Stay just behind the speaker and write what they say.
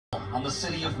on the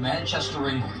city of Manchester,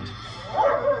 England.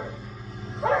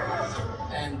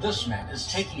 And this man is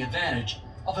taking advantage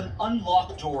of an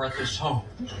unlocked door at this home.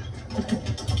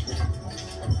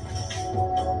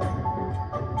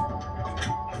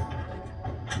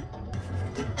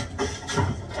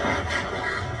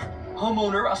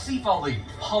 Homeowner Asif Ali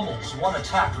pummels one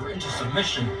attacker into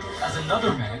submission as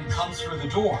another man comes through the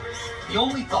door. The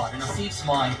only thought in Asif's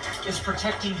mind is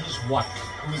protecting his wife,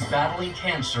 who is battling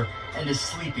cancer and is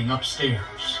sleeping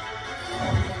upstairs.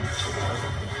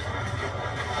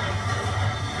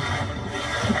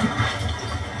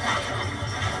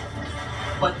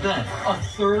 But then, a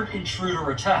third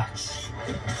intruder attacks.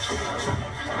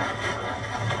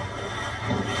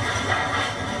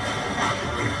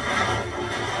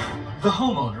 The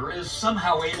homeowner is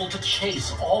somehow able to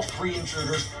chase all three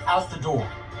intruders out the door.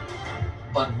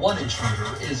 But one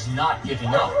intruder is not giving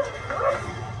up.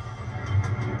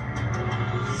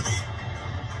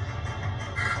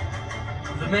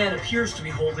 The man appears to be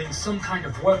holding some kind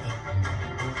of weapon.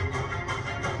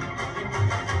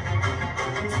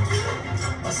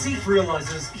 Asif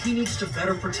realizes he needs to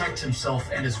better protect himself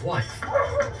and his wife.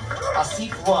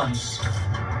 Asif runs.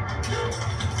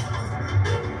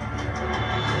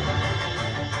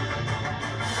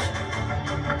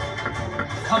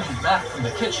 Coming back from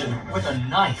the kitchen with a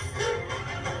knife.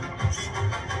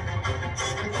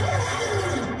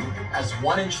 As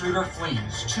one intruder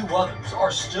flees, two others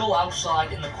are still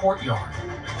outside in the courtyard.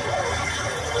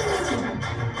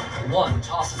 One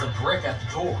tosses a brick at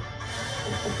the door.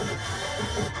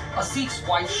 Asif's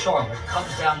wife, Charlotte,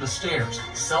 comes down the stairs,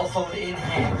 cell phone in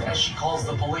hand, as she calls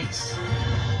the police.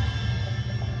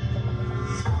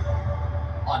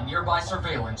 On nearby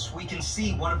surveillance, we can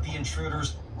see one of the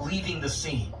intruders leaving the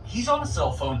scene. He's on a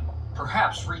cell phone,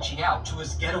 perhaps reaching out to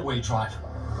his getaway driver.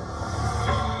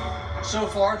 So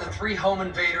far, the three home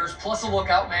invaders, plus a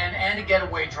lookout man and a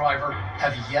getaway driver,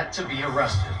 have yet to be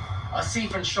arrested.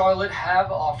 Asif and Charlotte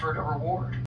have offered a reward.